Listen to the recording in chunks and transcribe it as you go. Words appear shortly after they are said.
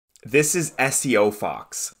This is SEO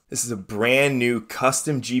Fox. This is a brand new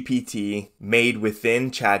custom GPT made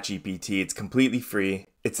within ChatGPT. It's completely free.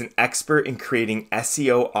 It's an expert in creating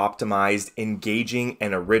SEO optimized, engaging,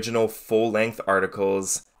 and original full-length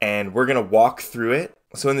articles. And we're gonna walk through it.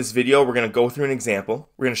 So in this video, we're gonna go through an example.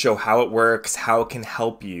 We're gonna show how it works, how it can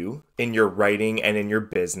help you in your writing and in your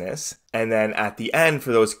business. And then at the end,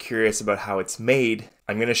 for those curious about how it's made,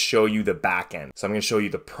 I'm gonna show you the back end. So I'm gonna show you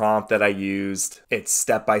the prompt that I used, its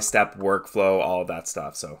step-by-step workflow, all of that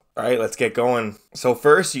stuff. So, all right, let's get going. So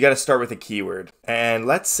first, you gotta start with a keyword. And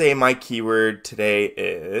let's say my keyword today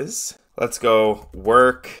is, let's go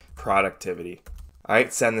work productivity. All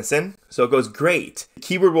right, send this in. So it goes great. The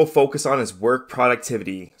keyword we'll focus on is work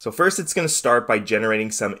productivity. So first it's gonna start by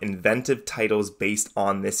generating some inventive titles based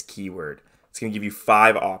on this keyword. It's gonna give you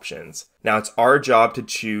 5 options. Now it's our job to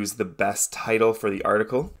choose the best title for the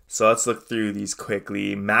article. So let's look through these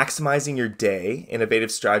quickly. Maximizing your day,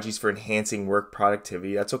 innovative strategies for enhancing work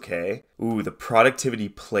productivity, that's okay. Ooh, the productivity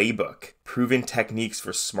playbook, proven techniques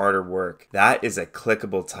for smarter work. That is a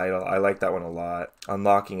clickable title. I like that one a lot.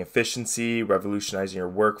 Unlocking efficiency, revolutionizing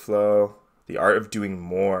your workflow. The art of doing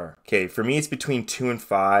more. Okay, for me it's between 2 and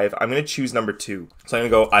 5. I'm gonna choose number 2. So I'm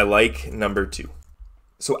gonna go, I like number 2.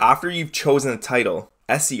 So after you've chosen a title,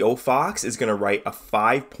 SEO Fox is going to write a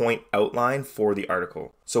 5-point outline for the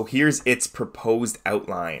article. So here's its proposed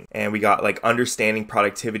outline. And we got like understanding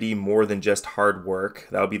productivity more than just hard work.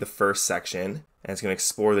 That'll be the first section. And it's going to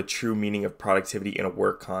explore the true meaning of productivity in a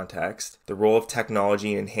work context. The role of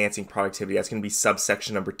technology in enhancing productivity, that's going to be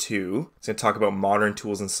subsection number 2. It's going to talk about modern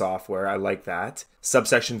tools and software. I like that.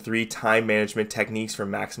 Subsection 3, time management techniques for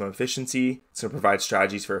maximum efficiency. It's going to provide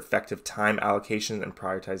strategies for effective time allocation and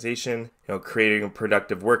prioritization. Creating a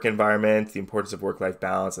productive work environment, the importance of work-life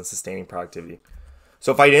balance, and sustaining productivity.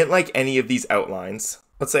 So if I didn't like any of these outlines,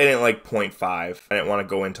 let's say I didn't like point 5, I didn't want to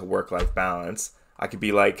go into work-life balance, I could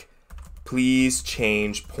be like, please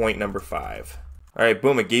change point number 5. All right,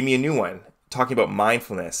 boom, it gave me a new one talking about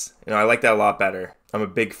mindfulness. I like that a lot better. I'm a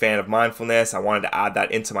big fan of mindfulness. I wanted to add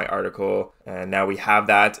that into my article, and now we have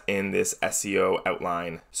that in this SEO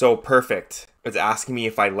outline. So perfect. It's asking me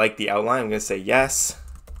if I like the outline. I'm going to say yes,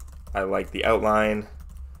 I like the outline.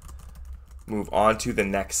 Move on to the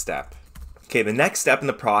next step. Okay, the next step in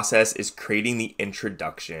the process is creating the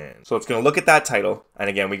introduction. So it's going to look at that title. And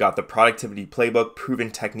again, we got the productivity playbook,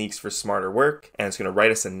 proven techniques for smarter work. And it's going to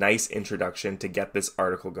write us a nice introduction to get this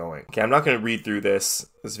article going. Okay, I'm not going to read through this.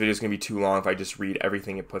 This video is going to be too long if I just read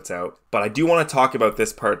everything it puts out. But I do want to talk about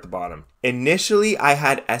this part at the bottom. Initially, I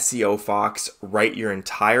had SEO Fox write your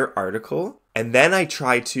entire article. And then I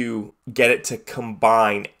tried to get it to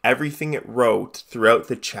combine everything it wrote throughout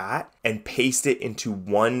the chat and paste it into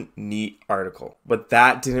one neat article. But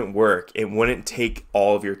that didn't work. It wouldn't take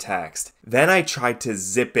all of your text. Then I tried to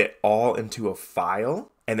zip it all into a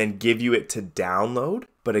file and then give you it to download.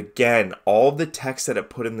 But again, all of the text that it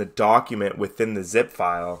put in the document within the zip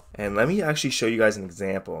file. And let me actually show you guys an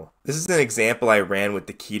example. This is an example I ran with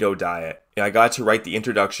the keto diet. I got to write the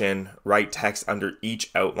introduction, write text under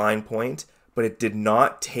each outline point, but it did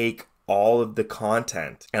not take all of the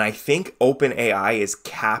content. And I think OpenAI is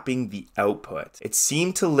capping the output. It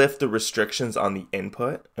seemed to lift the restrictions on the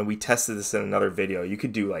input, and we tested this in another video. You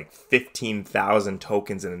could do like 15,000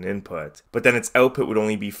 tokens in an input, but then its output would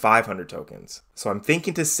only be 500 tokens. So I'm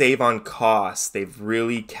thinking to save on costs, they've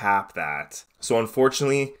really capped that. So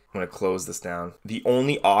unfortunately, I'm going to close this down. The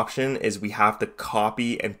only option is we have to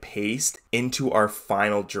copy and paste into our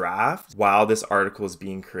final draft while this article is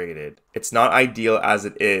being created. It's not ideal as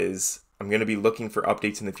it is. I'm going to be looking for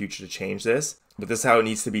updates in the future to change this, but this is how it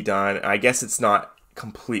needs to be done. I guess it's not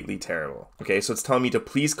completely terrible. Okay, so it's telling me to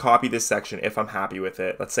please copy this section if I'm happy with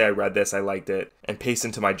it. Let's say I read this, I liked it, and paste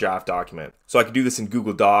into my draft document. So I could do this in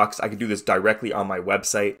Google Docs. I could do this directly on my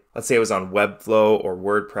website. Let's say it was on Webflow or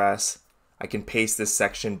WordPress. I can paste this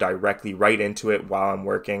section directly right into it while I'm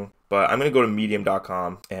working. But I'm going to go to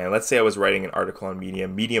medium.com, and let's say I was writing an article on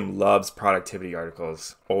Medium. Medium loves productivity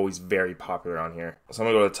articles, always very popular on here. So I'm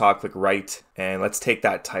going to go to the top, click write, and let's take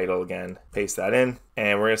that title again, paste that in,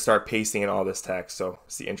 and we're going to start pasting in all this text. So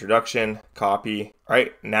it's the introduction, copy. All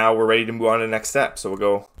right, now we're ready to move on to the next step. So we'll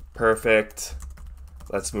go perfect.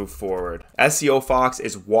 Let's move forward. SEO Fox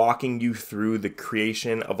is walking you through the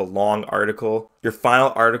creation of a long article. Your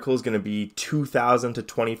final article is going to be 2,000 to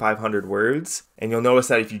 2,500 words, And you'll notice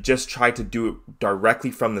that if you just try to do it directly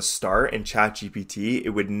from the start in ChatGPT, it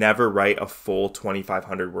would never write a full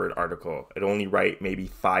 2,500 word article. It'd only write maybe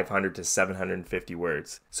 500 to 750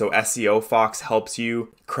 words. So SEO Fox helps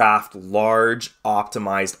you craft large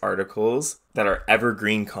optimized articles that are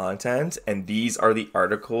evergreen content, and these are the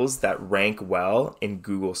articles that rank well in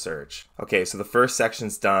Google search. Okay, so the first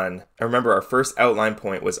section's done. And remember, our first outline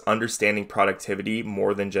point was understanding productivity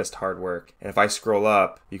more than just hard work. And if I scroll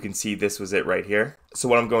up, you can see this was it right here. So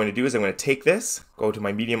what I'm going to do is I'm going to take this, go to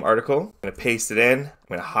my Medium article, I'm going to paste it in, I'm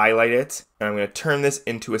going to highlight it, and I'm going to turn this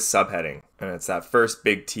into a subheading. And it's that first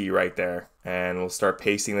big T right there. And we'll start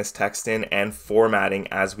pasting this text in and formatting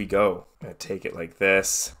as we go. I'm going to take it like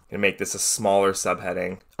this. I'm going to make this a smaller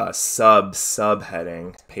subheading, a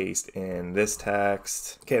subheading. Paste in this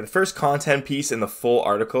text. Okay, the first content piece in the full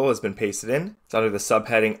article has been pasted in. It's under the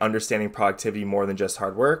subheading, Understanding Productivity More Than Just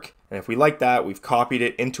Hard Work. And if we like that, we've copied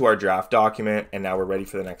it into our draft document, and now we're ready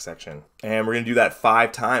for the next section. And we're going to do that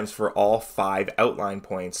 5 times for all 5 outline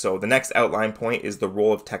points. So the next outline point is the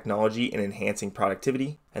role of technology in enhancing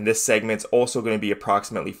productivity. And this segment's also going to be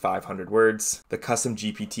approximately 500 words. The custom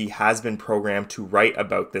GPT has been programmed to write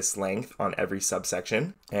about this length on every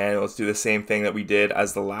subsection. And let's do the same thing that we did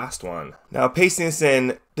as the last one. Now, pasting this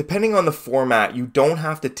in, depending on the format, you don't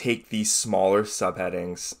have to take these smaller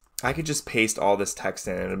subheadings. I could just paste all this text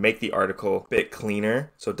in and make the article a bit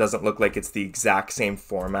cleaner so it doesn't look like it's the exact same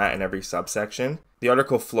format in every subsection. The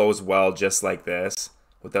article flows well just like this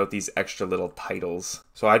without these extra little titles.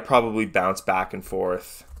 So I'd probably bounce back and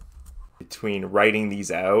forth between writing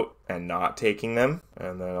these out and not taking them.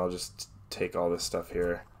 And then I'll just take all this stuff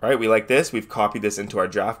here. All right, we like this. We've copied this into our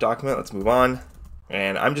draft document. Let's move on.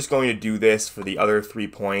 And I'm just going to do this for the other 3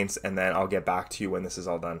 points, and then I'll get back to you when this is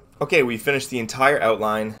all done. Okay, we finished the entire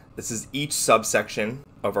outline. This is each subsection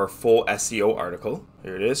of our full SEO article.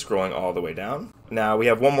 Here it is, scrolling all the way down. Now we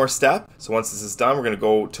have one more step. So once this is done, we're going to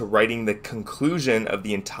go to writing the conclusion of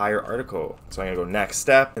the entire article. So I'm going to go next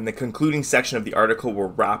step. And the concluding section of the article will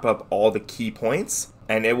wrap up all the key points,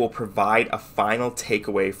 and it will provide a final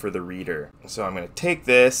takeaway for the reader. So I'm going to take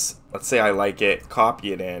this, let's say I like it,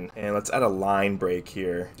 copy it in, and let's add a line break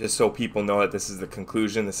here, just so people know that this is the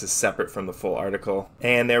conclusion. This is separate from the full article.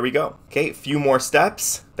 And there we go. Okay, a few more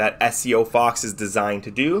steps that SEO Fox is designed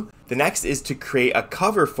to do. The next is to create a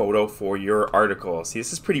cover photo for your article. See,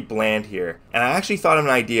 this is pretty bland here. And I actually thought of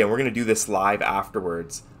an idea, and we're going to do this live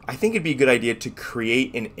afterwards. I think it'd be a good idea to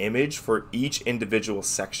create an image for each individual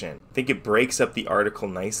section. I think it breaks up the article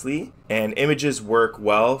nicely, and images work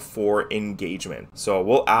well for engagement. So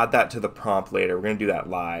we'll add that to the prompt later. We're going to do that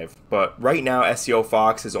live. But right now, SEO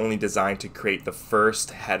Fox is only designed to create the first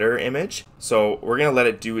header image. So we're going to let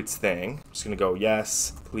it do its thing. I'm just going to go,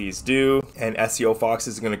 yes, please do. And SEO Fox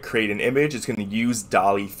is going to create an image. It's going to use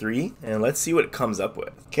DALL-E 3. And let's see what it comes up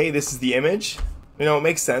with. Okay, this is the image. You know, it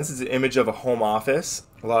makes sense. It's an image of a home office.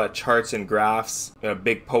 A lot of charts and graphs, a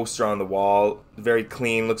big poster on the wall, very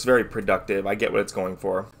clean, looks very productive. I get what it's going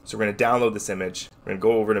for. So we're going to download this image. We're going to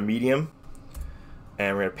go over to Medium,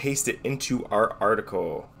 and we're going to paste it into our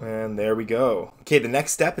article. And there we go. Okay, the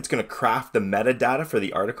next step, it's going to craft the metadata for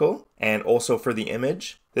the article and also for the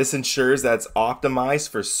image. This ensures that it's optimized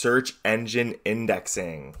for search engine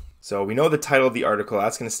indexing. So we know the title of the article,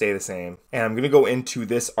 that's going to stay the same. And I'm going to go into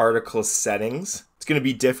this article's settings. It's going to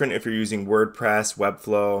be different if you're using WordPress,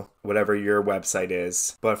 Webflow, whatever your website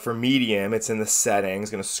is. But for Medium, it's in the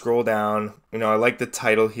settings. Going to scroll down. You know, I like the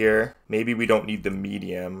title here. Maybe we don't need the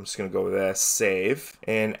medium. I'm just going to go with this, save.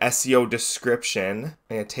 And SEO description,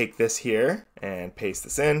 I'm going to take this here and paste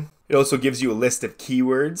this in. It also gives you a list of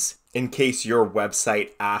keywords in case your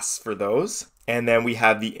website asks for those. And then we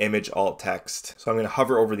have the image alt text. So I'm going to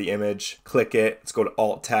hover over the image, click it. Let's go to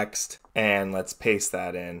alt text and let's paste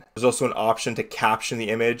that in. There's also an option to caption the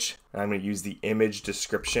image. I'm going to use the image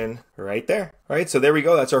description right there. All right, so there we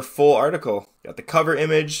go. That's our full article. Got the cover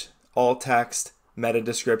image, alt text, meta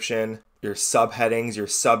description, your subheadings, your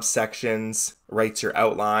subsections, writes your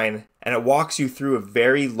outline, and it walks you through a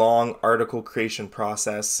very long article creation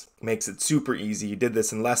process. Makes it super easy. You did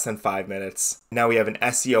this in less than 5 minutes. Now we have an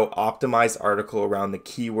SEO optimized article around the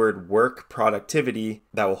keyword work productivity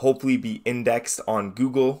that will hopefully be indexed on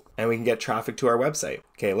Google, and we can get traffic to our website.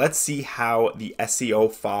 Okay, let's see how the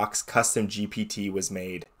SEO Fox custom GPT was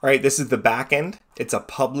made. All right, this is the backend. It's a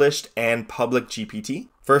published and public GPT.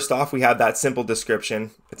 First off, we have that simple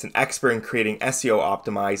description. It's an expert in creating SEO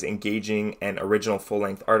optimized, engaging, and original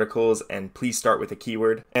full-length articles articles and please start with a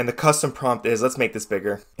keyword. And the custom prompt is, let's make this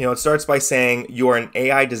bigger. It starts by saying you are an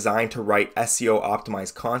AI designed to write SEO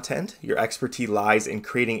optimized content. Your expertise lies in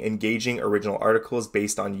creating engaging original articles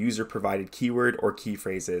based on user provided keyword or key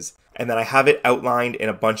phrases. And then I have it outlined in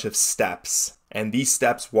a bunch of steps. And these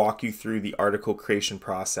steps walk you through the article creation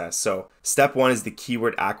process. So step 1 is the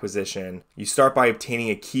keyword acquisition. You start by obtaining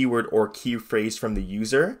a keyword or key phrase from the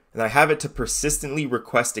user. And I have it to persistently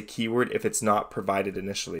request a keyword if it's not provided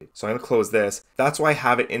initially. So I'm going to close this. That's why I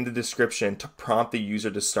have it in the description to prompt the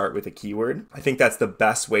user to start with a keyword. I think that's the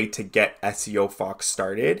best way to get SEO Fox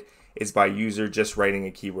started, is by user just writing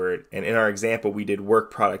a keyword. And in our example, we did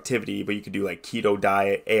work productivity, but you could do like keto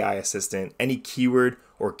diet, AI assistant, any keyword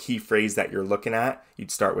or key phrase that you're looking at,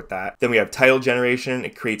 you'd start with that. Then we have title generation.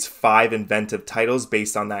 It creates 5 inventive titles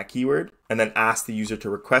based on that keyword, and then ask the user to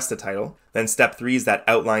request a title. Then step 3 is that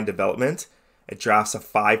outline development. It drafts a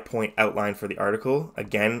 5-point outline for the article.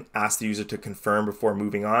 Again, ask the user to confirm before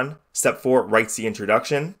moving on. Step 4, writes the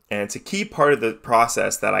introduction. And it's a key part of the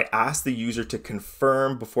process that I ask the user to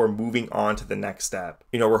confirm before moving on to the next step.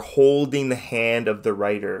 We're holding the hand of the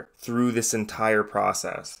writer through this entire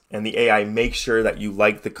process. And the AI makes sure that you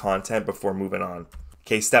like the content before moving on.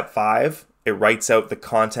 Okay, step 5. It writes out the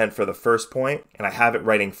content for the first point, and I have it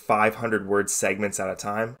writing 500 word segments at a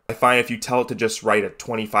time. I find if you tell it to just write a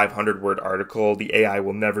 2,500 word article, the AI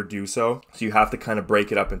will never do so. So you have to kind of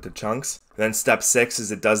break it up into chunks. Then step 6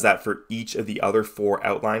 is it does that for each of the other 4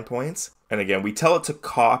 outline points. And again, we tell it to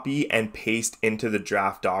copy and paste into the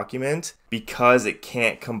draft document because it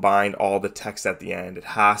can't combine all the text at the end. It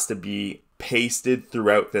has to be pasted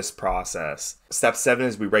throughout this process. Step 7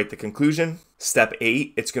 is we write the conclusion. Step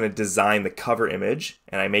 8, it's going to design the cover image,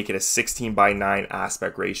 and I make it a 16:9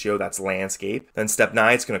 aspect ratio. That's landscape. Then step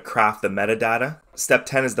 9, it's going to craft the metadata. Step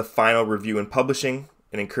 10 is the final review and publishing.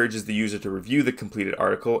 It encourages the user to review the completed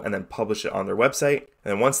article and then publish it on their website.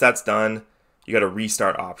 And then once that's done, you got a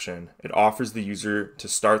restart option. It offers the user to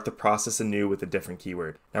start the process anew with a different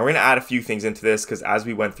keyword. Now we're going to add a few things into this because as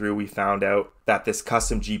we went through, we found out that this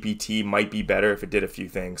custom GPT might be better if it did a few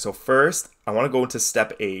things. So first, I want to go into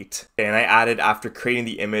step 8, and I added, after creating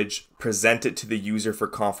the image, present it to the user for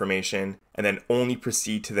confirmation, and then only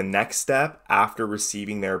proceed to the next step after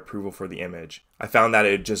receiving their approval for the image. I found that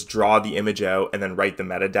it would just draw the image out and then write the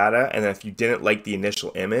metadata. And then if you didn't like the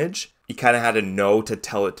initial image, you kind of had to know to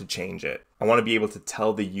tell it to change it. I want to be able to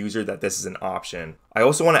tell the user that this is an option. I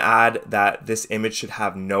also want to add that this image should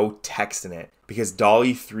have no text in it, because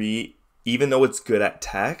DALL-E 3, even though it's good at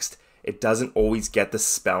text, it doesn't always get the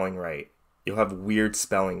spelling right. You'll have weird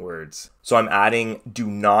spelling words. So I'm adding do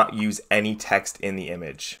not use any text in the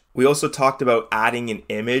image. We also talked about adding an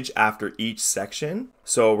image after each section.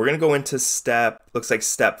 So we're going to go into looks like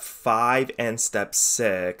step 5 and step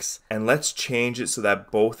 6. And let's change it so that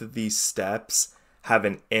both of these steps have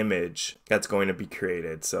an image that's going to be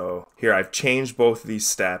created. So here I've changed both of these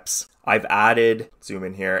steps. I've added, zoom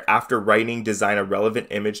in here, after writing, design a relevant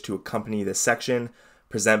image to accompany this section.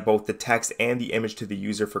 Present both the text and the image to the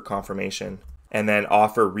user for confirmation, and then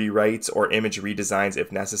offer rewrites or image redesigns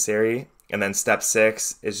if necessary. And then step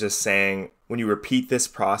 6 is just saying, when you repeat this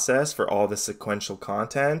process for all the sequential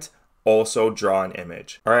content, also draw an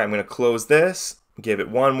image. All right, I'm going to close this, give it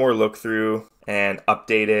one more look through, and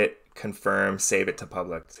update it, confirm, save it to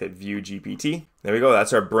public. Let's hit view GPT. There we go.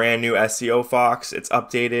 That's our brand new SEO Fox. It's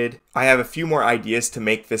updated. I have a few more ideas to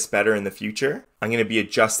make this better in the future. I'm going to be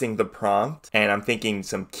adjusting the prompt, and I'm thinking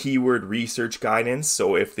some keyword research guidance.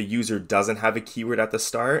 So if the user doesn't have a keyword at the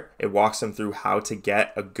start, it walks them through how to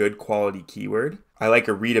get a good quality keyword. I like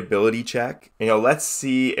a readability check. Let's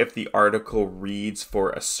see if the article reads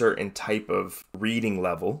for a certain type of reading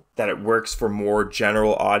level, that it works for more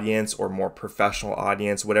general audience or more professional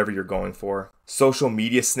audience, whatever you're going for. Social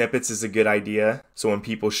media snippets is a good idea. So when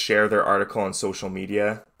people share their article on social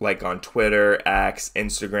media, like on Twitter, X,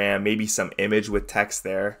 Instagram, maybe some image with text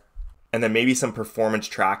there. And then maybe some performance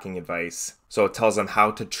tracking advice. So it tells them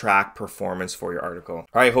how to track performance for your article. All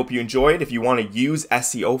right, hope you enjoyed. If you want to use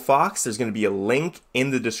SEO Fox, there's going to be a link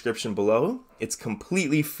in the description below. It's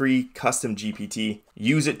completely free custom GPT.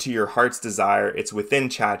 Use it to your heart's desire. It's within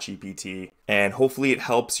ChatGPT. And hopefully it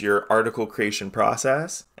helps your article creation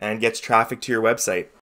process and gets traffic to your website.